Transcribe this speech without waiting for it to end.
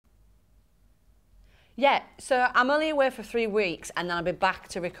Yeah, so I'm only away for 3 weeks and then I'll be back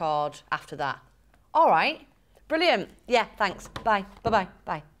to record after that. All right, brilliant. Yeah, thanks. Bye. Bye-bye.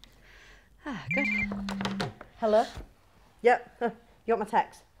 Bye. Ah, good. Hello? Yep. You want my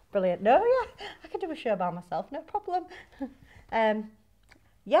text? Brilliant. No, yeah, I can do a show by myself, no problem.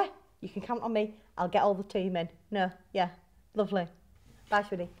 Yeah, you can count on me. I'll get all the team in. No, yeah, lovely. Bye,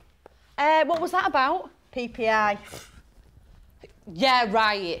 sweetie. What was that about? PPI. Yeah,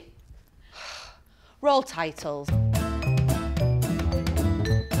 right. Roll titles.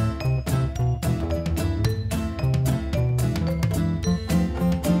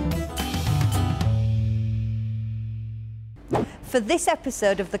 For this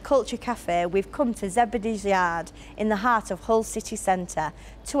episode of the Culture Cafe, we've come to Zebedee's Yard in the heart of Hull city centre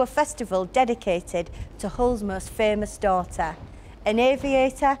to a festival dedicated to Hull's most famous daughter, an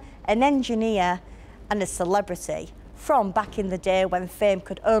aviator, an engineer and a celebrity from back in the day when fame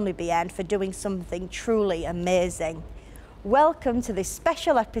could only be earned for doing something truly amazing. Welcome to this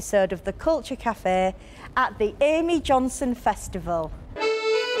special episode of the Culture Cafe at the Amy Johnson Festival.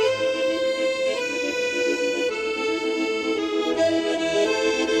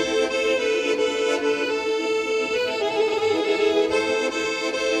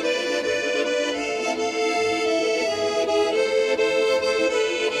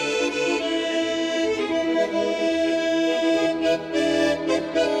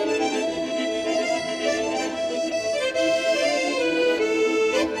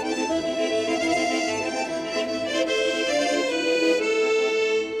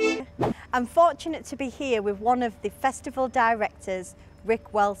 I'm fortunate to be here with one of the festival directors,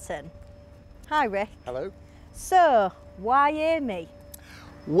 Rick Welton. Hi, Rick. Hello. So, why Amy?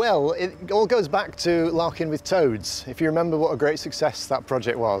 Well, it all goes back to Larking with Toads. If you remember what a great success that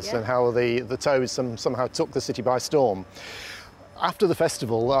project was, and how the Toads somehow took the city by storm. After the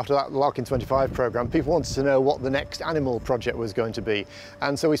festival, after that Larkin 25 programme, people wanted to know what the next animal project was going to be.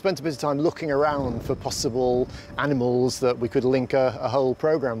 And so we spent a bit of time looking around for possible animals that we could link a whole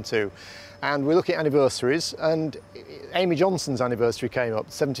programme to. And we're looking at anniversaries, and Amy Johnson's anniversary came up,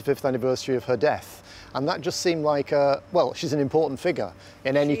 75th anniversary of her death. And that just seemed like, well, she's an important figure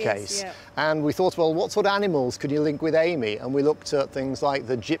in any case. Yeah. And we thought, well, what sort of animals could you link with Amy? And we looked at things like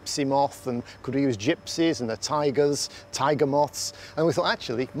the gypsy moth, and could we use gypsies and the tigers, tiger moths? And we thought,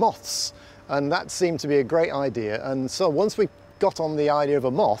 actually, moths. And that seemed to be a great idea. And so once we got on the idea of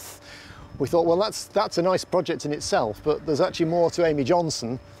a moth, we thought, well, that's a nice project in itself, but there's actually more to Amy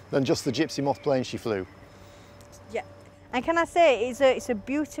Johnson than just the gypsy moth plane she flew. Yeah, and can I say, it's a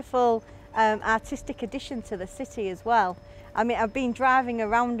beautiful artistic addition to the city as well. I mean, I've been driving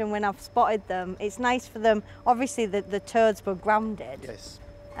around and when I've spotted them, it's nice for them. Obviously, the toads were grounded. Yes.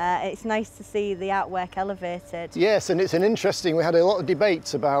 It's nice to see the artwork elevated. Yes, and it's an interesting, we had a lot of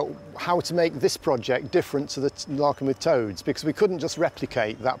debates about how to make this project different to the Larking with Toads, because we couldn't just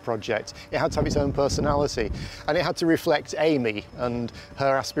replicate that project. It had to have its own personality, and it had to reflect Amy and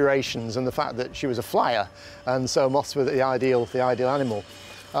her aspirations and the fact that she was a flyer, and so moths were the ideal animal.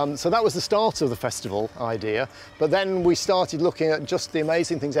 So that was the start of the festival idea, but then we started looking at just the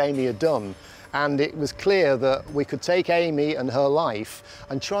amazing things Amy had done, and it was clear that we could take Amy and her life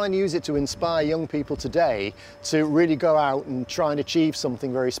and try and use it to inspire young people today to really go out and try and achieve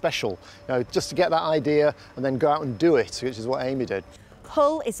something very special. You know, just to get that idea and then go out and do it, which is what Amy did.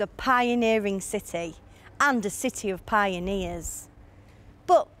 Hull is a pioneering city and a city of pioneers.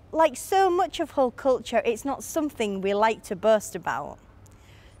 But like so much of Hull culture, it's not something we like to boast about.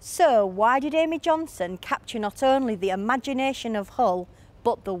 So why did Amy Johnson capture not only the imagination of Hull,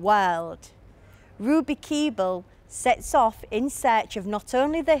 but the world? Ruby Keeble sets off in search of not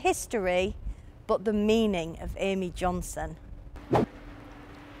only the history, but the meaning of Amy Johnson.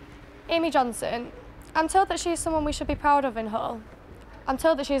 Amy Johnson, I'm told that she's someone we should be proud of in Hull. I'm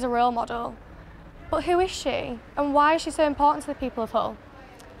told that she's a role model. But who is she, and why is she so important to the people of Hull?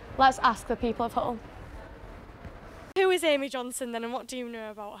 Let's ask the people of Hull. Who is Amy Johnson then, and what do you know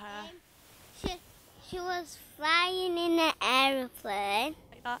about her? She was flying in an aeroplane.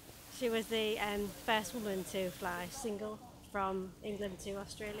 Like that? She was the first woman to fly single from England to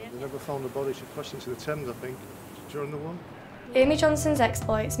Australia. They never found the body. She crashed into the Thames, I think, during the war. Amy Johnson's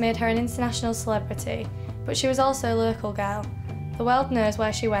exploits made her an international celebrity, but she was also a local girl. The world knows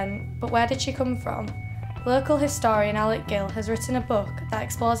where she went, but where did she come from? Local historian Alec Gill has written a book that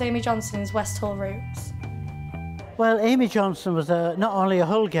explores Amy Johnson's West Hull roots. Well, Amy Johnson was not only a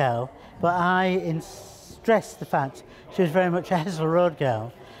Hull girl, but I stressed the fact she was very much a Hessle Road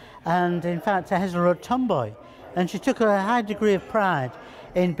girl, and in fact a Hessle Road tomboy. And she took a high degree of pride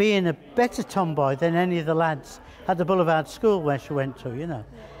in being a better tomboy than any of the lads at the Boulevard School where she went to, you know.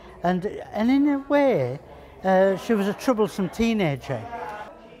 And in a way, she was a troublesome teenager.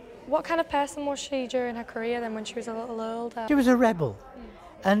 What kind of person was she during her career then when she was a little older? She was a rebel,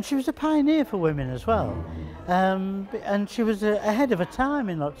 and she was a pioneer for women as well. And she was ahead of her time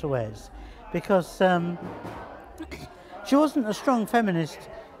in lots of ways, because she wasn't a strong feminist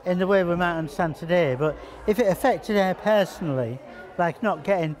in the way we might understand today, but if it affected her personally, like not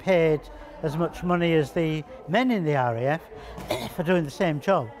getting paid as much money as the men in the RAF for doing the same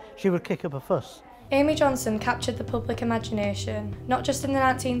job, she would kick up a fuss. Amy Johnson captured the public imagination, not just in the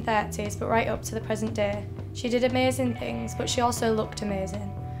 1930s, but right up to the present day. She did amazing things, but she also looked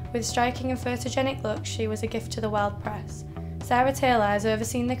amazing. With striking and photogenic looks, she was a gift to the world press. Sarah Taylor has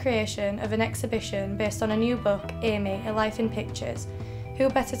overseen the creation of an exhibition based on a new book, Amy, A Life in Pictures. Who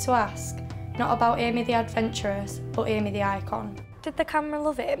better to ask? Not about Amy the adventurous, but Amy the icon. Did the camera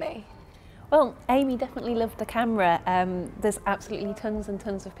love Amy? Well, Amy definitely loved the camera. There's absolutely tons and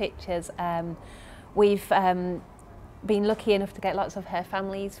tons of pictures. We've been lucky enough to get lots of her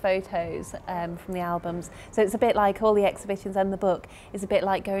family's photos from the albums. So it's a bit like all the exhibitions and the book is a bit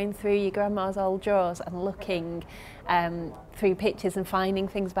like going through your grandma's old drawers and looking through pictures and finding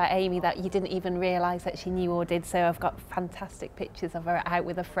things about Amy that you didn't even realise that she knew or did. So I've got fantastic pictures of her out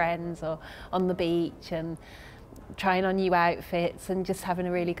with her friends or on the beach and trying on new outfits and just having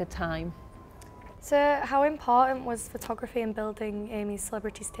a really good time. So how important was photography in building Amy's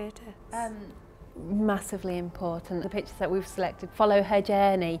celebrity status? Massively important. The pictures that we've selected follow her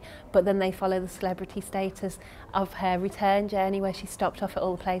journey, but then they follow the celebrity status of her return journey, where she stopped off at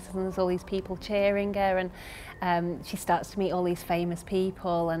all the places and there's all these people cheering her, and she starts to meet all these famous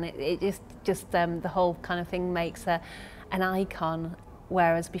people, and it just the whole kind of thing makes her an icon,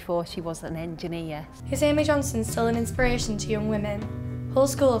 whereas before she was an engineer. Is Amy Johnson still an inspiration to young women? Hull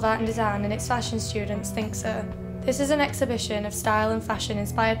School of Art and Design and its fashion students think so. This is an exhibition of style and fashion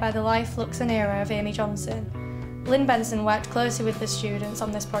inspired by the life, looks and era of Amy Johnson. Lynn Benson worked closely with the students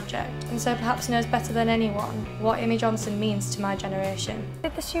on this project, and so perhaps knows better than anyone what Amy Johnson means to my generation.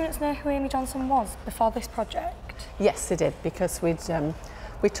 Did the students know who Amy Johnson was before this project? Yes, they did, because we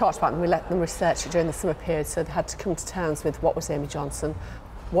talked about them, we let them research it during the summer period, so they had to come to terms with what was Amy Johnson,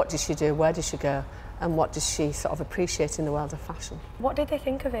 what did she do, where did she go, and what does she sort of appreciate in the world of fashion. What did they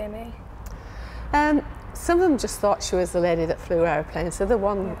think of Amy? Some of them just thought she was the lady that flew aeroplanes. Other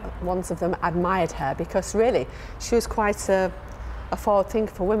ones of them admired her because really she was quite a forward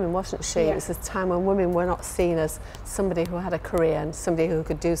thinker for women, wasn't she? Yeah. It was a time when women were not seen as somebody who had a career and somebody who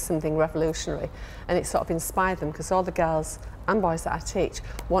could do something revolutionary, and it sort of inspired them, because all the girls and boys that I teach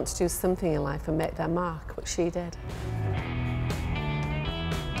want to do something in life and make their mark, but she did.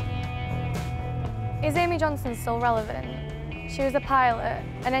 Is Amy Johnson still relevant? She was a pilot,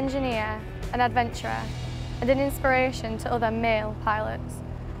 an engineer, an adventurer, and an inspiration to other male pilots.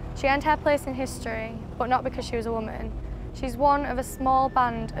 She earned her place in history, but not because she was a woman. She's one of a small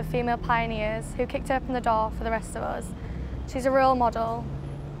band of female pioneers who kicked open the door for the rest of us. She's a role model,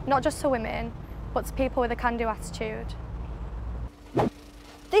 not just to women, but to people with a can-do attitude.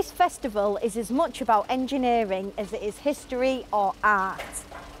 This festival is as much about engineering as it is history or art.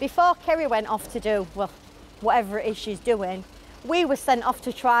 Before Kerry went off to do, well, whatever it is she's doing, we were sent off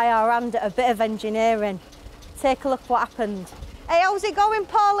to try our hand at a bit of engineering. Take a look what happened. Hey, how's it going,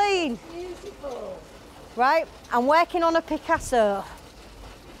 Pauline? Beautiful. Right, I'm working on a Picasso.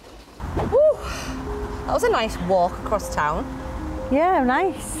 Whew. That was a nice walk across town. Yeah,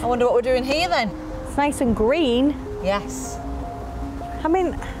 nice. I wonder what we're doing here then. It's nice and green. Yes. I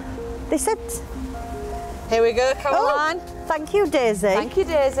mean, they said... Here we go, Caroline. Oh, thank you, Daisy. Thank you,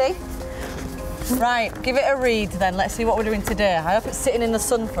 Daisy. Right, give it a read then. Let's see what we're doing today. I hope it's sitting in the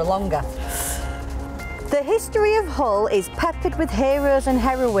sun for longer. The history of Hull is peppered with heroes and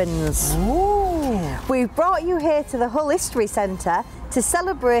heroines. Ooh. We've brought you here to the Hull History Centre to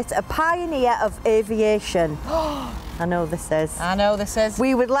celebrate a pioneer of aviation. I know this is. I know this is.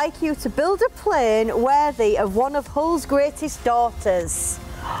 We would like you to build a plane worthy of one of Hull's greatest daughters.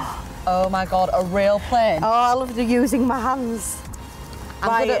 Oh my God, a real plane. Oh, I love using my hands.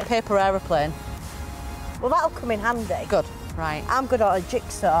 I'm good at paper aeroplane. Well, that'll come in handy. Good, right. I'm good at a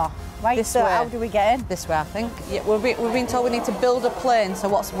jigsaw. Right, this so way. how do we get in? This way, I think. Yeah, we've been told we need to build a plane, so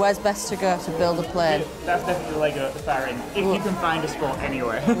where's best to go to build a plane? That's definitely Lego at the far end, if you can find a spot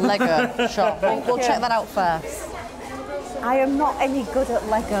anywhere. Lego, sure. We'll check that out first. I am not any good at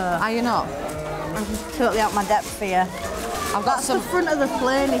Lego. Are you not? I'm totally out my depth here. That's the front of the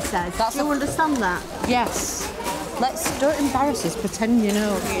plane, he says. Do you understand that? Yes. Don't embarrass us, pretend you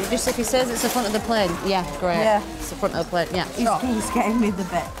know. Just if he says it's the front of the plane, yeah, great. Yeah. It's the front of the plane, yeah. He's getting me the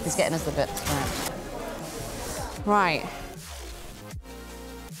bits. He's getting us the bits, right. Right.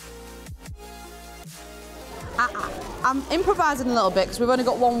 I'm improvising a little bit because we've only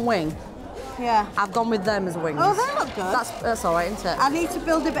got one wing. Yeah. I've gone with them as wings. Oh, they look good. That's all right, isn't it? I need to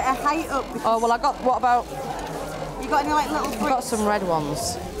build a bit of height up. Oh, well, what about... You got any, like, little bricks? I've got some red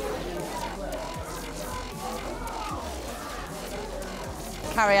ones.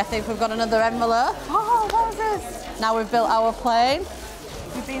 Carrie, I think we've got another envelope. Oh, what is this? Now we've built our plane.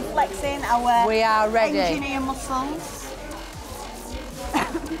 We've been flexing our We are ready. engineer muscles.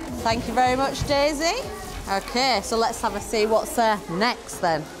 Thank you very much, Daisy. Okay, so let's have a see what's next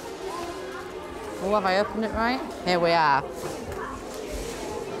then. Oh, have I opened it right? Here we are.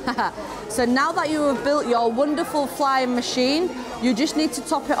 So now that you have built your wonderful flying machine, you just need to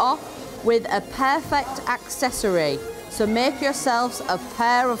top it off with a perfect accessory. So make yourselves a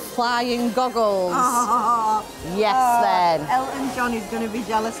pair of flying goggles. Oh, yes, then. Elton John is going to be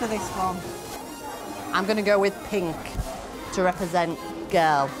jealous of this one. I'm going to go with pink to represent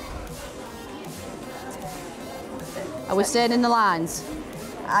girl. Are we staying in the lines?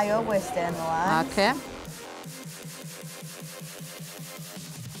 I always stay in the line. Okay.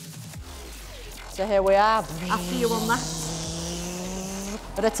 So here we are. After you on that.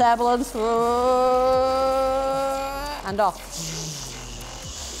 Bit of turbulence. And off.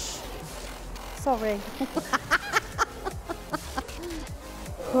 Sorry.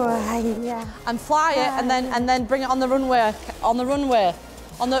 Yeah. And fly it, and then bring it on the runway. On the runway.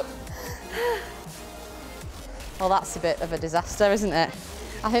 On the. Well, that's a bit of a disaster, isn't it?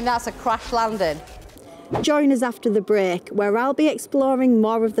 I think that's a crash landing. Join us after the break, where I'll be exploring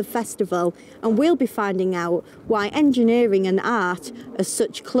more of the festival, and we'll be finding out why engineering and art are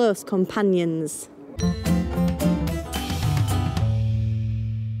such close companions.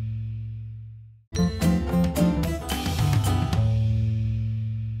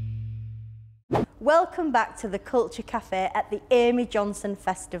 Welcome back to the Culture Cafe at the Amy Johnson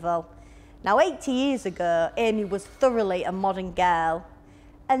Festival. Now, 80 years ago, Amy was thoroughly a modern girl,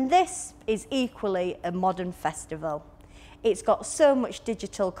 and this is equally a modern festival. It's got so much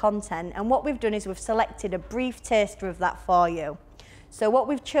digital content, and what we've done is we've selected a brief taster of that for you. So what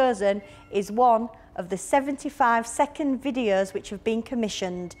we've chosen is one of the 75-second videos which have been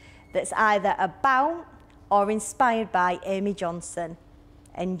commissioned that's either about or inspired by Amy Johnson.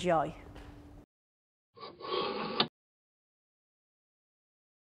 Enjoy.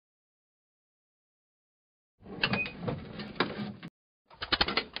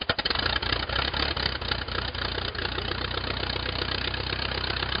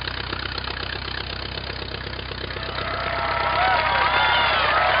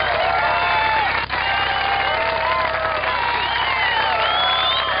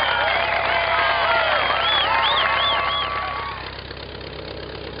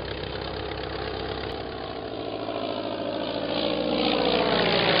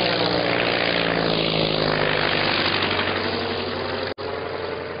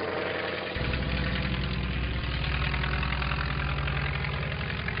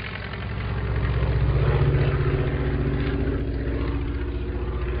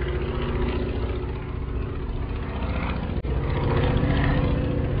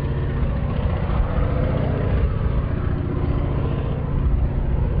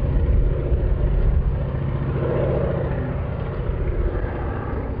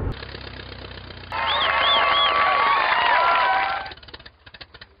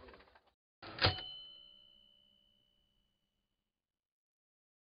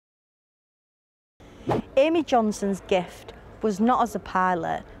 Amy Johnson's gift was not as a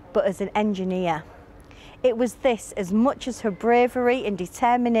pilot, but as an engineer. It was this, as much as her bravery and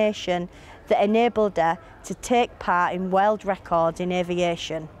determination, that enabled her to take part in world records in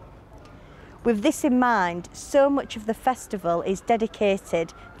aviation. With this in mind, so much of the festival is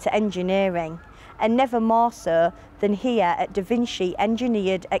dedicated to engineering, and never more so than here at Da Vinci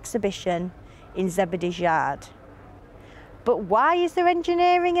Engineered Exhibition in Zebedee's Yard. But why is there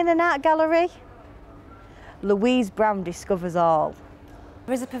engineering in an art gallery? Louise Brown discovers all.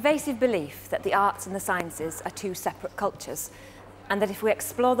 There is a pervasive belief that the arts and the sciences are two separate cultures, and that if we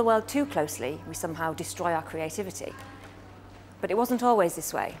explore the world too closely, we somehow destroy our creativity. But it wasn't always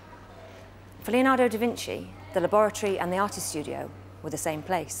this way. For Leonardo da Vinci, the laboratory and the artist studio were the same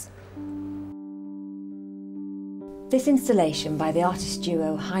place. This installation by the artist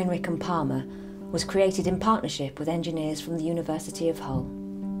duo Heinrich and Palmer was created in partnership with engineers from the University of Hull.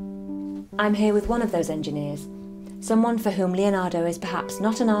 I'm here with one of those engineers, someone for whom Leonardo is perhaps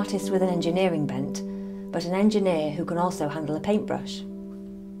not an artist with an engineering bent, but an engineer who can also handle a paintbrush.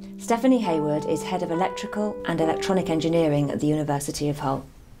 Stephanie Hayward is Head of Electrical and Electronic Engineering at the University of Hull.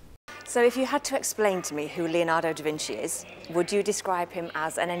 So if you had to explain to me who Leonardo da Vinci is, would you describe him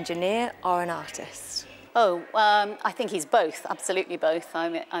as an engineer or an artist? Oh, I think he's both, absolutely both.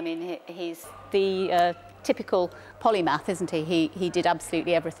 I mean he's the typical polymath, isn't he? He did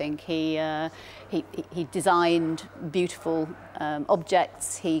absolutely everything. He designed beautiful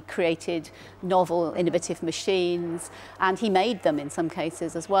objects, he created novel, innovative machines, and he made them in some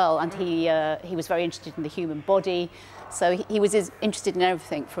cases as well. And he was very interested in the human body. So he was interested in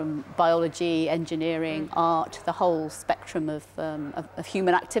everything from biology, engineering, art, the whole spectrum of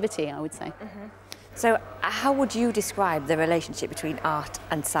human activity, I would say. Mm-hmm. So how would you describe the relationship between art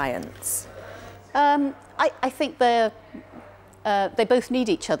and science? I think they both need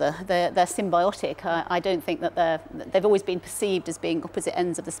each other. They're symbiotic. I don't think that they've always been perceived as being opposite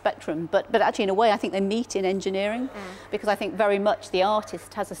ends of the spectrum, but actually in a way I think they meet in engineering, because I think very much the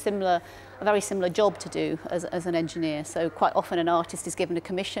artist has a very similar job to do as an engineer. So quite often an artist is given a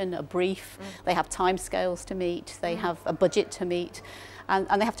commission, a brief, they have timescales to meet, they have a budget to meet,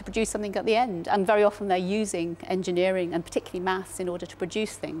 and they have to produce something at the end. And very often they're using engineering and particularly maths in order to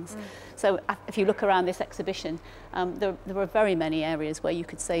produce things. So if you look around this exhibition, there are very many areas where you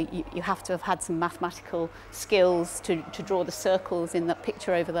could say you have to have had some mathematical skills to draw the circles in that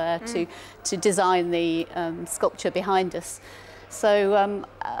picture over there, to design the sculpture behind us. So and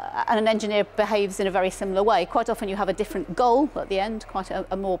an engineer behaves in a very similar way. Quite often you have a different goal at the end, quite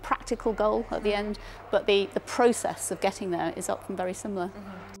a more practical goal at the end, but the process of getting there is often very similar.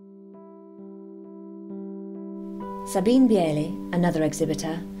 Sabine Bieli, another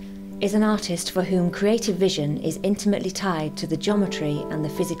exhibitor, is an artist for whom creative vision is intimately tied to the geometry and the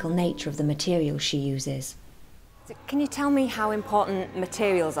physical nature of the materials she uses. Can you tell me how important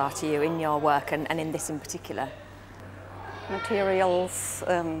materials are to you in your work and in this in particular? Materials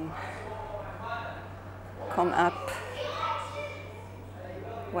come up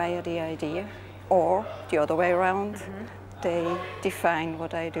via the idea, or the other way around. They define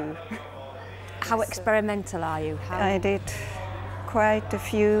what I do. How experimental are you? I did quite a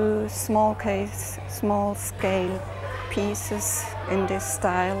few small scale pieces in this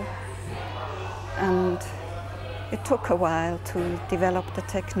style, and it took a while to develop the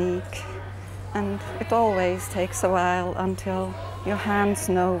technique. And it always takes a while until your hands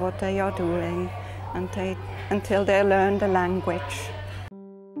know what they are doing, and until they learn the language.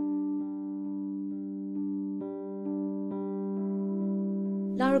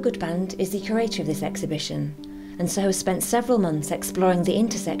 Lara Goodband is the curator of this exhibition, and so has spent several months exploring the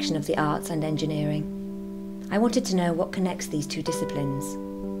intersection of the arts and engineering. I wanted to know what connects these two disciplines.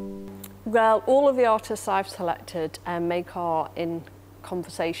 Well, all of the artists I've selected make art in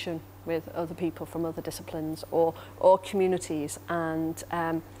conversation with other people from other disciplines or communities, and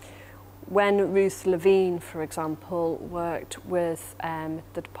when Ruth Levine, for example, worked with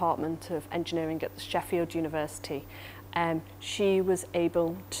the Department of Engineering at Sheffield University, she was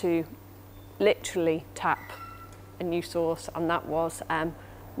able to literally tap a new source, and that was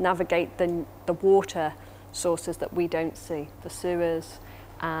navigate the water sources that we don't see, the sewers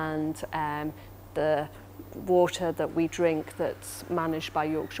and the water that we drink that's managed by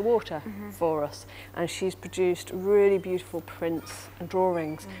Yorkshire Water for us. And she's produced really beautiful prints and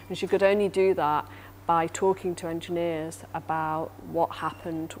drawings, and she could only do that by talking to engineers about what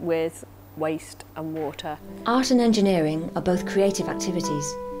happened with waste and water. Art and engineering are both creative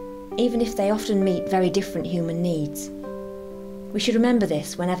activities, even if they often meet very different human needs. We should remember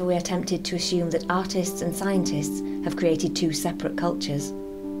this whenever we are tempted to assume that artists and scientists have created two separate cultures.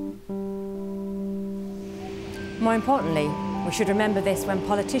 More importantly, we should remember this when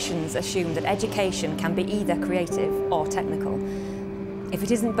politicians assume that education can be either creative or technical. If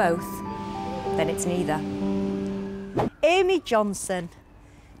it isn't both, then it's neither. Amy Johnson.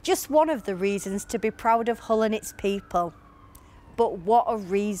 Just one of the reasons to be proud of Hull and its people. But what a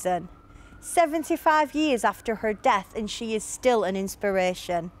reason. 75 years after her death, and she is still an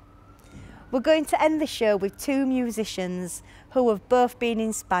inspiration. We're going to end the show with two musicians who have both been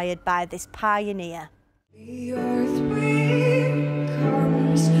inspired by this pioneer. The earth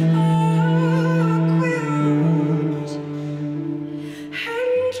becomes a quilt,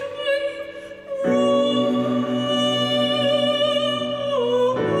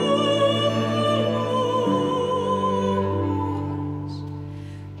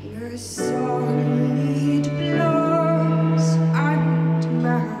 and the solid blows and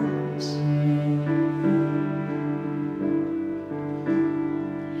melts.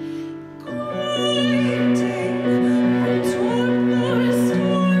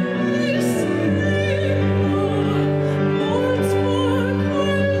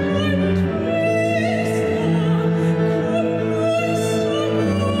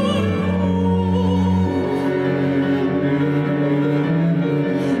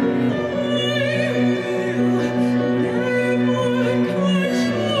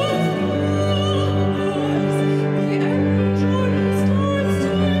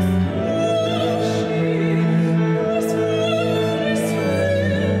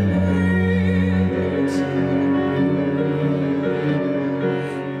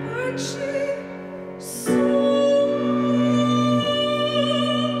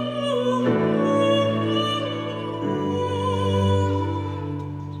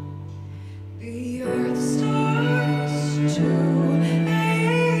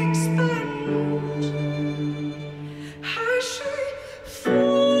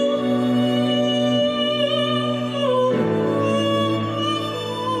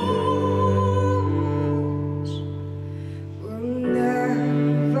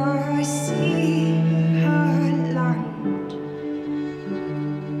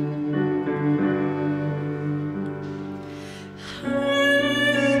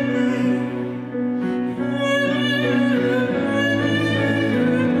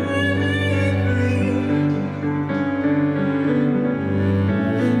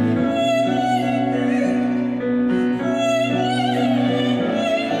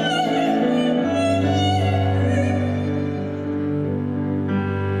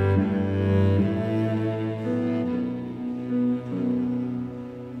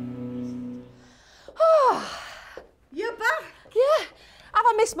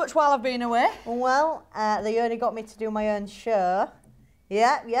 I missed much while I've been away. Well, they only got me to do my own show.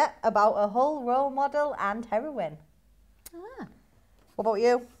 Yeah, about a Hull role model and heroine. Ah. What about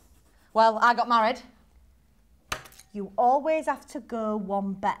you? Well, I got married. You always have to go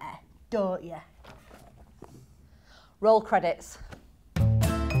one better, don't you? Roll credits.